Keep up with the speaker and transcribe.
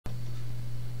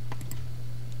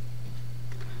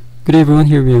Good day everyone,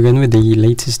 here we are again with the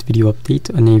latest video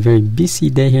update on a very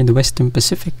busy day here in the Western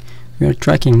Pacific. We are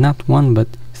tracking not one but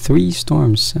three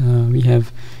storms.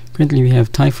 Currently we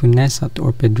have Typhoon Nesat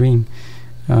or Pedring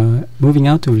moving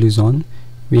out of Luzon.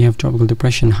 We have Tropical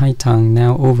Depression Haitang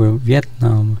now over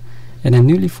Vietnam, and a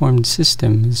newly formed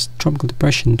system is Tropical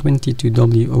Depression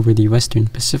 22W over the Western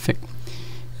Pacific.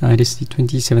 It is the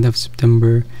 27th of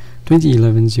September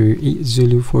 2011, 08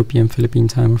 Zulu, 4 p.m. Philippine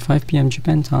time or 5 p.m.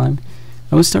 Japan time.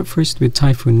 I will start first with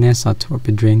Typhoon Nesat or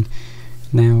Pedring.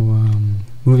 Now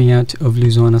moving out of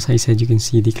Luzon, as I said, you can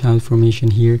see the cloud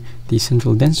formation here. The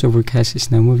central dense overcast is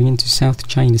now moving into South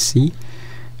China Sea.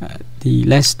 The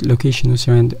last location was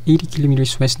around 80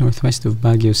 kilometers west-northwest of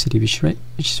Baguio City, which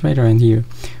is right around here,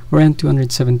 around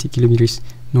 270 kilometers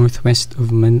northwest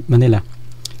of Manila.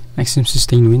 Maximum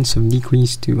sustained winds have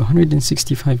decreased to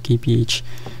 165 kph,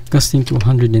 gusting to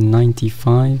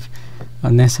 195.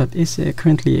 Nesat is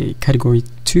currently a Category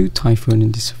 2 typhoon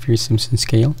in the Saffir-Simpson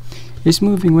scale. It is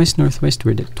moving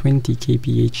west-northwestward at 20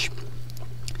 kph.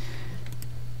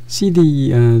 See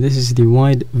this is the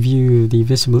wide view of the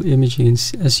visible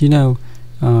images. As you know,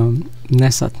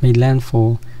 Nesat made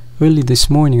landfall early this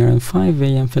morning around 5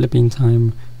 a.m. Philippine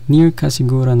time near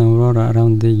Casiguran, Aurora,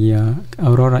 around the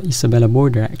Aurora-Isabela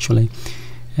border actually,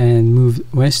 and moved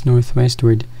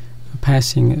west-northwestward,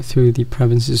 passing through the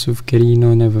provinces of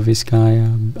Quirino, Nueva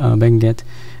Vizcaya, Benguet,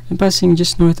 and passing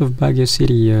just north of Baguio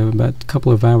City about a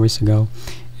couple of hours ago.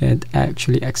 It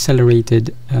actually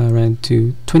accelerated around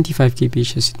to 25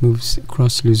 kph as it moves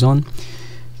across Luzon.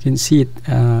 You can see it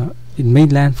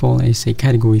made landfall as a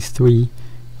Category 3,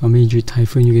 a major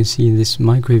typhoon. You can see in this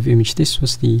microwave image. This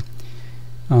was the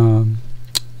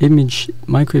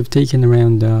microwave taken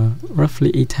around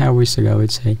roughly 8 hours ago, I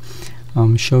would say,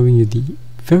 showing you the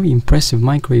very impressive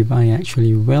microwave eye,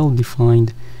 actually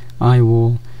well-defined eye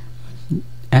wall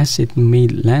as it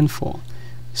made landfall.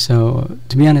 So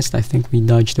to be honest, I think we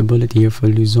dodged a bullet here for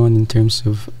Luzon in terms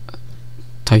of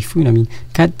typhoon. I mean,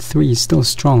 Cat 3 is still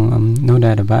strong, no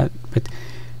doubt about it, but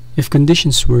if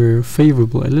conditions were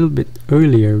favorable a little bit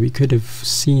earlier, we could have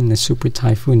seen a super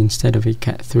typhoon instead of a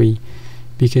Cat 3,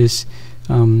 because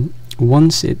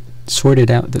once it sorted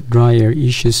out the dry air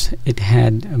issues it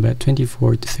had about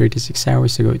 24 to 36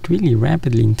 hours ago, it really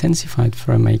rapidly intensified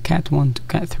from a Cat 1 to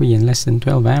Cat 3 in less than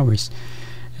 12 hours.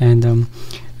 And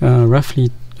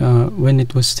roughly when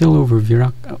it was still over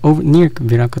near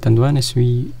Viracotanduanes,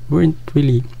 we weren't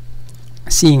really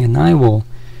seeing an eye wall.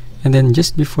 And then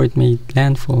just before it made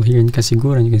landfall here in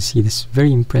Casiguran, you can see this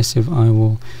very impressive eye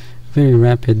wall, very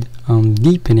rapid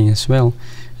deepening as well.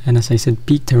 And as I said,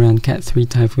 peaked around Cat 3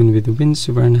 typhoon with winds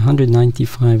of around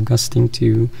 195 gusting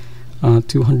to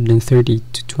 230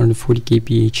 to 240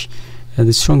 kph.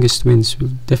 The strongest winds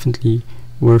definitely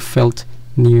were felt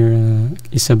near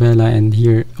Isabela and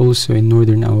here also in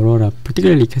northern Aurora,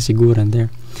 particularly Casiguran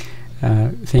there.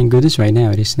 Thank goodness right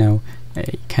now it is now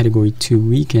a Category 2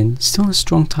 weekend. Still a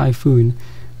strong typhoon,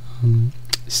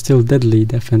 still deadly,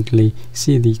 definitely.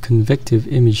 See the convective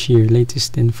image here,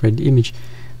 latest infrared image.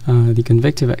 The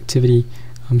convective activity,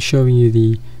 I'm showing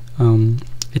you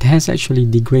it has actually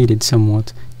degraded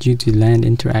somewhat due to land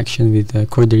interaction with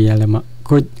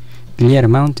Cordillera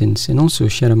Mountains and also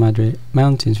Sierra Madre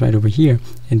Mountains right over here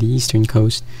in the eastern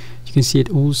coast. You can see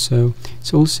it's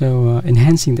also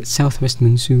enhancing that southwest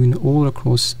monsoon all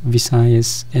across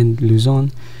Visayas and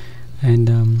Luzon,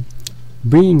 and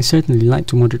bringing certainly light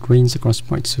to moderate rains across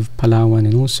parts of Palawan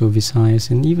and also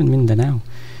Visayas and even Mindanao.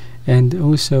 And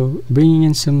also bringing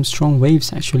in some strong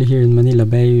waves actually here in Manila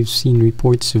Bay. We've seen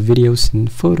reports of videos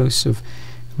and photos of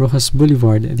Rojas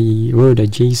Boulevard, the road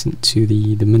adjacent to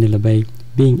the Manila Bay,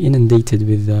 being inundated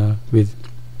with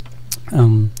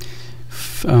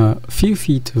few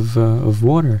feet of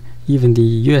water. Even the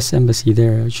U.S. Embassy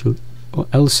there actually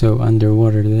also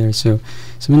underwater there. So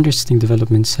some interesting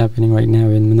developments happening right now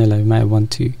in Manila. You might want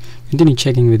to continue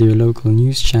checking with your local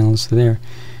news channels there.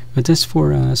 But as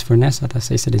for Nesat,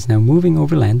 as I said, is now moving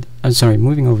overland.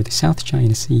 Moving over the South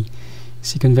China Sea.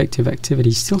 See convective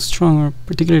activity still stronger,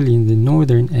 particularly in the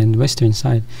northern and western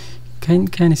side. You can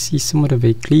kind of see somewhat of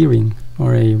a clearing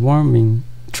or a warming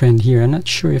trend here. I'm not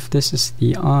sure if this is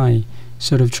the eye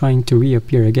sort of trying to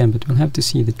reappear again, but we'll have to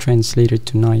see the trends later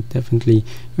tonight. Definitely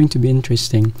going to be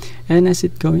interesting. And as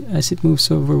it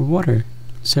moves over water,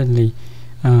 certainly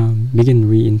begin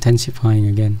re-intensifying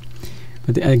again.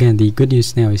 But again, the good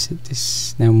news now is it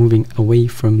is now moving away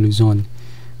from Luzon.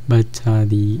 But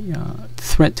the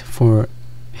threat for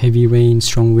heavy rain,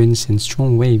 strong winds, and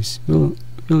strong waves will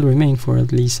remain for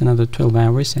at least another 12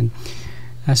 hours. And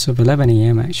as of 11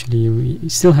 a.m. actually, we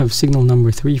still have signal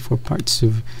number 3 for parts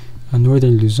of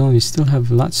northern Luzon. We still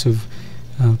have lots of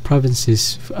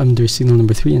provinces under signal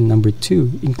number 3 and number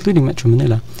 2, including Metro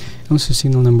Manila, also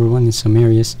signal number 1 in some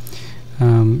areas.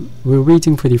 We're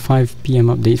waiting for the 5 p.m.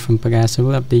 update from Pag-asa.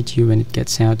 We'll update you when it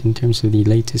gets out in terms of the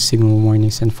latest signal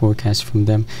warnings and forecasts from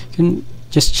them. You can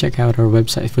just check out our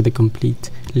website for the complete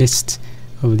list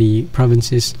of the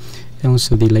provinces and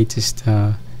also the latest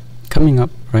coming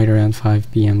up right around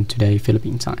 5 p.m. today,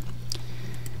 Philippine time.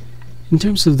 In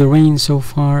terms of the rain so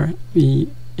far, we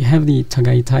have the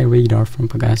Tagaytay radar from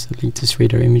Pag-asa, latest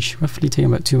radar image, roughly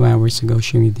taken about 2 hours ago,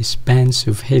 showing you these bands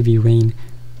of heavy rain.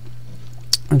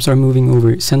 Moving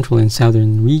over central and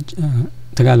southern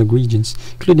Tagalog regions,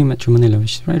 including Metro Manila,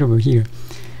 which is right over here.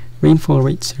 Rainfall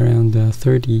rates around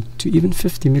 30 to even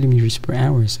 50 millimeters per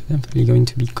hour, so definitely going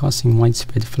to be causing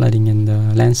widespread flooding and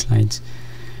landslides.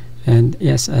 And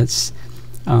yes, as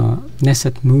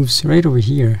Nesat moves right over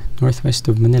here, northwest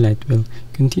of Manila, it will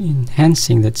continue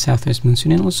enhancing that southwest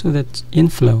monsoon, and also that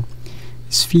inflow,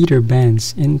 these feeder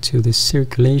bands into the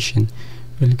circulation,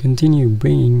 will continue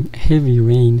bringing heavy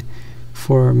rain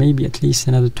for maybe at least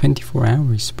another 24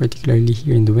 hours, particularly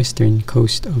here in the western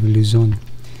coast of Luzon.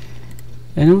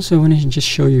 And also I want to just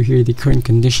show you here the current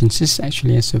conditions. This is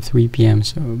actually as of 3 p.m,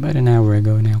 so about an hour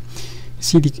ago now.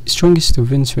 See, the strongest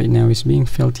of winds right now is being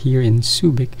felt here in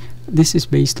Subic. This is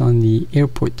based on the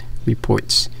airport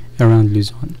reports around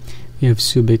Luzon. We have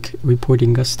Subic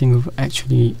reporting gusting of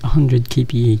actually 100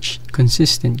 kph,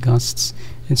 consistent gusts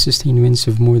and sustained winds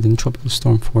of more than tropical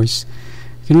storm force.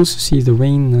 You can also see the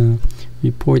rain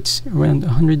reports around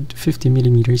 150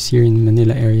 millimeters here in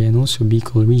Manila area and also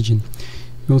Bicol region.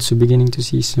 We're also beginning to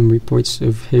see some reports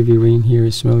of heavy rain here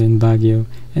as well in Baguio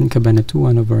and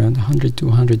Cabanatuan of around 100 to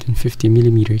 150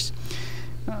 millimeters.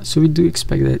 So we do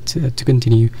expect that to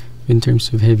continue in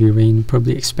terms of heavy rain.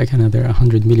 Probably expect another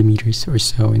 100 millimeters or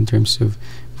so in terms of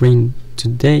rain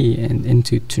today and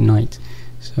into tonight.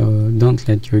 So don't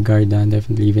let your guard down,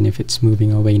 definitely, even if it's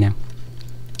moving away now.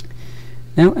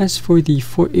 Now, as for the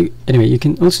anyway, you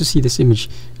can also see this image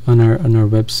on our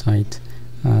website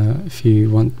if you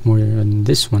want more on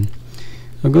this one.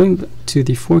 Going to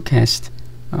the forecast,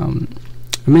 I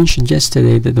mentioned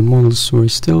yesterday that the models were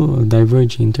still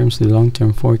diverging in terms of the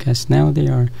long-term forecast. Now they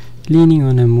are leaning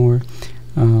on a more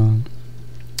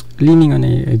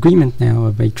agreement now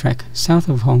of a track south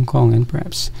of Hong Kong and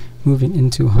perhaps moving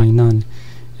into Hainan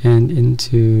and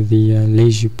into the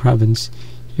Leju province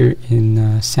here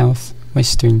in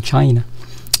southwestern China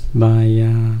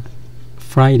by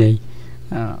Friday.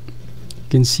 You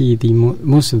can see the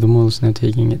most of the models now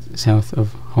taking it south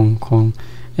of Hong Kong,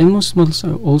 and most models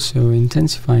are also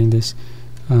intensifying this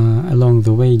along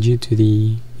the way due to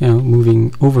the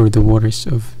moving over the waters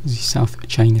of the South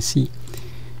China Sea.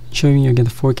 Showing you again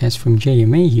the forecast from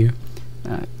JMA here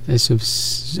as of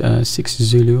 6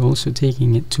 Zulu, also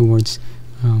taking it towards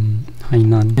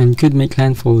Hainan, and could make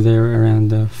landfall there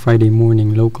around Friday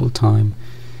morning local time.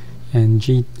 And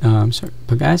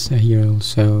Pag-asa here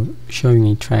also showing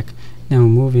a track now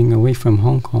moving away from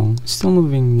Hong Kong, still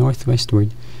moving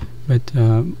northwestward, but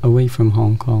away from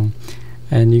Hong Kong.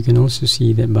 And you can also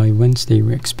see that by Wednesday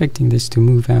we're expecting this to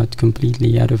move out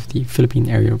completely out of the Philippine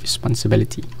area of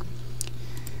responsibility.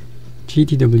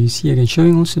 GTWC again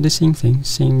showing also the same thing,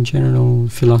 same general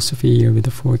philosophy here with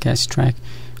the forecast track.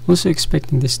 Also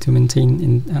expecting this to maintain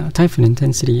in typhoon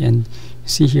intensity, and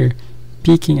see here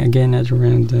peaking again at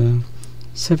around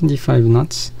 75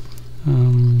 knots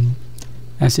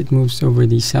as it moves over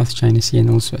the South China Sea, and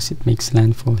also as it makes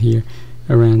landfall here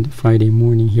around Friday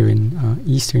morning here in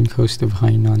eastern coast of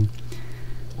Hainan.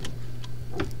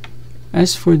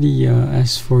 As for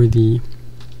the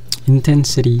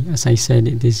intensity, as I said,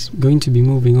 it is going to be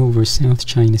moving over South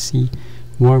China Sea.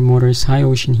 Warm waters, high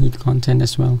ocean heat content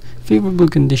as well. Favorable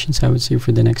conditions, I would say,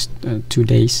 for the next 2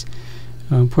 days.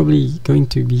 Probably going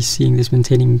to be seeing this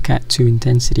maintaining Cat 2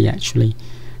 intensity actually.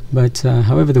 But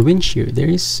however, the wind shear, there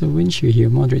is a wind shear here,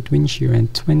 moderate wind shear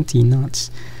and 20 knots.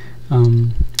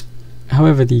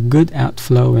 However, the good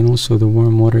outflow and also the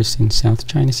warm waters in South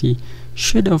China Sea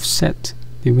should offset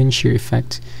the wind shear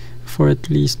effect for at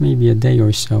least maybe a day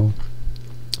or so.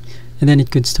 And then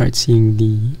it could start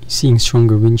seeing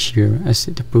stronger wind shear as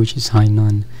it approaches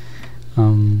Hainan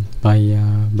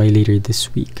by later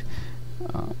this week.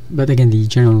 But again, the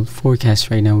general forecast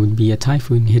right now would be a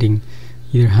typhoon hitting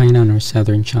either Hainan or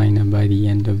southern China by the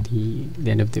end of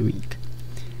the week.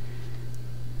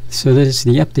 So that is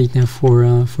the update now for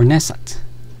Nesat.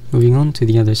 Moving on to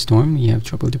the other storm, we have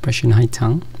Tropical Depression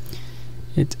Haitang.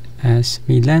 It has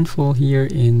made landfall here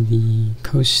in the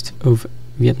coast of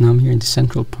Vietnam, here in the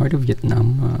central part of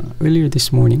Vietnam earlier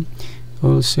this morning.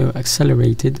 Also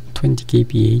accelerated 20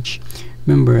 kph.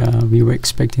 Remember, we were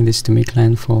expecting this to make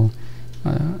landfall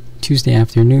Tuesday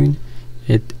afternoon.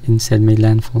 It instead made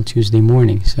landfall Tuesday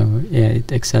morning, so yeah,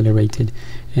 it accelerated,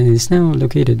 and it is now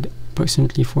located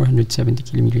approximately 470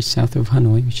 kilometers south of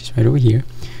Hanoi, which is right over here,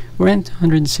 around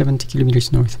 170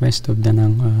 kilometers northwest of Da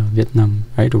Nang, Vietnam,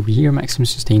 right over here. Maximum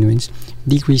sustained winds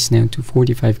decreased now to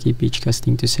 45 kph,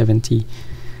 gusting to 70.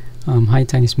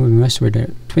 Haitang is moving westward at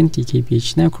 20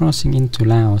 kph, now crossing into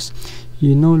Laos.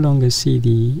 You no longer see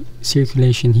the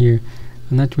circulation here,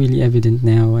 not really evident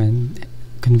now, and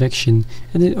convection,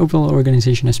 and the overall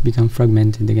organization has become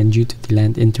fragmented again due to the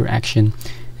land interaction,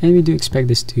 and we do expect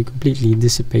this to completely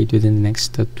dissipate within the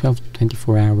next 12 to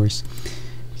 24 hours.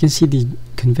 You can see the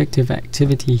convective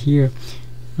activity here,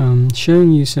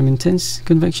 showing you some intense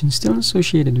convection still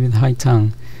associated with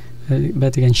Haitang,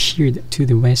 but again sheared to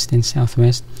the west and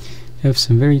southwest. You have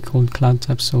some very cold cloud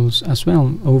types as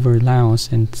well over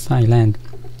Laos and Thailand.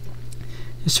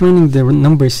 Just running the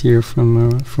numbers here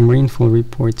from rainfall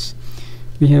reports.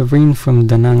 We have rain from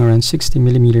Da Nang around 60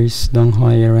 millimeters, Dong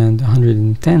Hoi around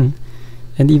 110,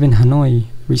 and even Hanoi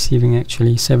receiving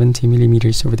actually 70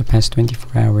 millimeters over the past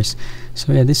 24 hours.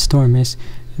 So yeah, this storm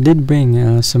did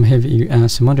bring some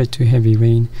moderate to heavy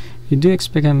rain. We do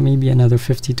expect maybe another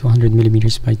 50 to 100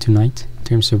 millimeters by tonight in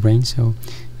terms of rain. So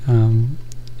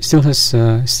still has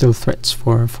threats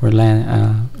for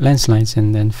landslides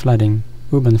and then flooding,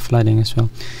 urban flooding as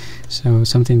well. So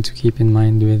something to keep in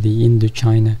mind with the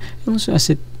Indochina. Also, as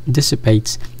it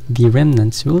dissipates, the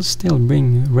remnants will still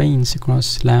bring rains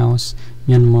across Laos,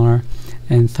 Myanmar,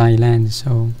 and Thailand.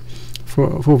 So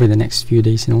for over the next few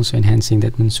days, and also enhancing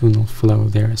that monsoonal flow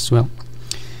there as well.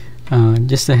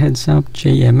 Just a heads up,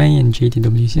 JMA and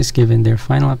JTWC has given their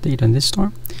final update on this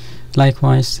storm.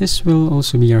 Likewise, this will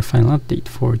also be our final update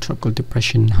for Tropical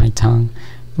Depression Haitang.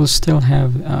 We'll still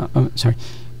have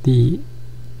the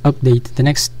update. The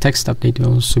next text update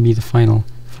will also be the final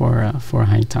for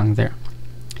Haitang there.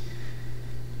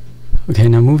 Okay,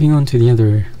 now moving on to the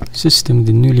other system,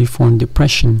 the newly formed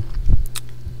depression.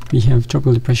 We have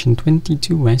Tropical Depression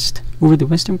 22 West over the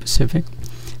Western Pacific,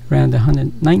 around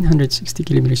 960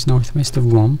 kilometers northwest of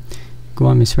Guam.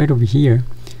 Guam is right over here,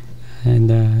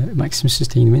 and maximum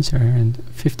sustained winds are around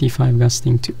 55,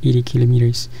 gusting to 80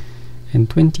 kilometers, and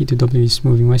 22 W is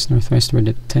moving west-northwestward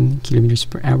at 10 kilometers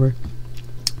per hour.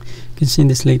 You can see in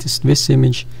this latest VIS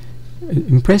image,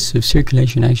 impressive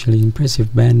circulation, actually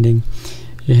impressive banding.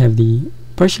 You have the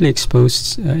partially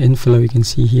exposed inflow you can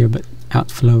see here, but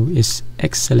outflow is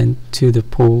excellent to the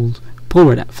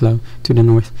poleward outflow to the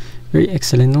north, very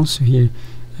excellent. Also here,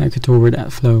 equatorward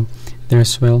outflow there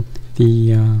as well.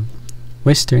 The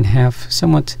western half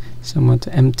somewhat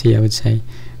empty, I would say,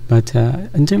 but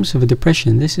in terms of a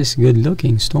depression, this is good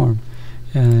looking storm.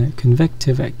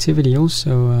 Convective activity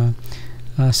also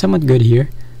somewhat good here,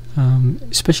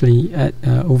 especially at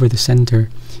over the center.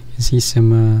 You can see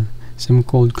some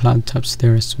cold cloud tops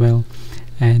there as well,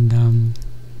 and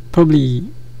probably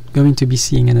going to be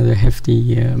seeing another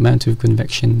hefty amount of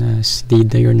convection as the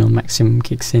diurnal maximum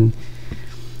kicks in.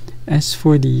 As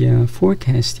for the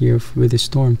forecast here with the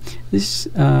storm, this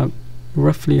is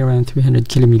roughly around 300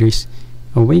 kilometers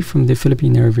away from the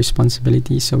Philippine area of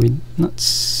responsibility, so we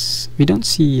don't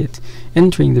see it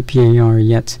entering the PAR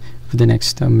yet for the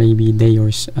next maybe day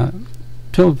or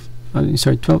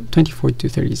 24 to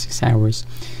 36 hours.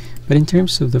 But in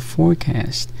terms of the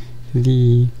forecast, as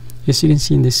you can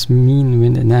see in this mean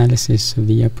wind analysis of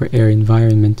the upper air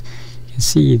environment, you can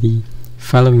see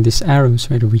following these arrows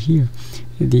right over here,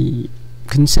 the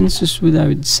consensus would, I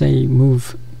would say,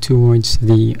 move towards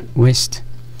the west.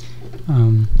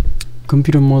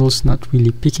 Computer models not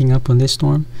really picking up on this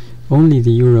storm. Only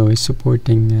the Euro is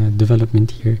supporting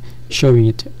development here, showing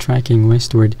it tracking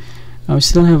westward. We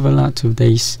still have a lot of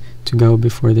days to go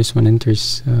before this one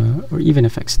enters or even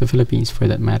affects the Philippines for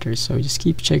that matter. So just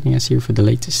keep checking us here for the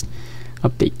latest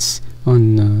updates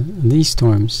on these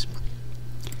storms.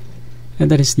 And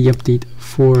that is the update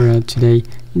for today.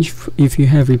 If you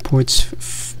have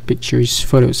reports, pictures,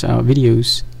 photos,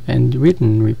 videos, and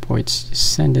written reports,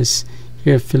 just send us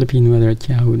here at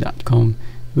philippineweather@yahoo.com.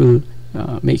 We'll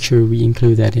make sure we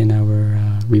include that in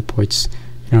our reports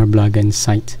in our blog and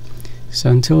site. So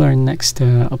until our next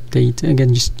update,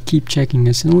 again, just keep checking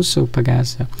us, and also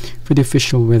Pagasa for the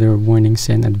official weather warnings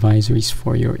and advisories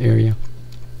for your area.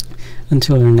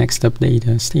 Until our next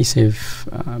update, stay safe.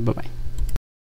 Bye-bye.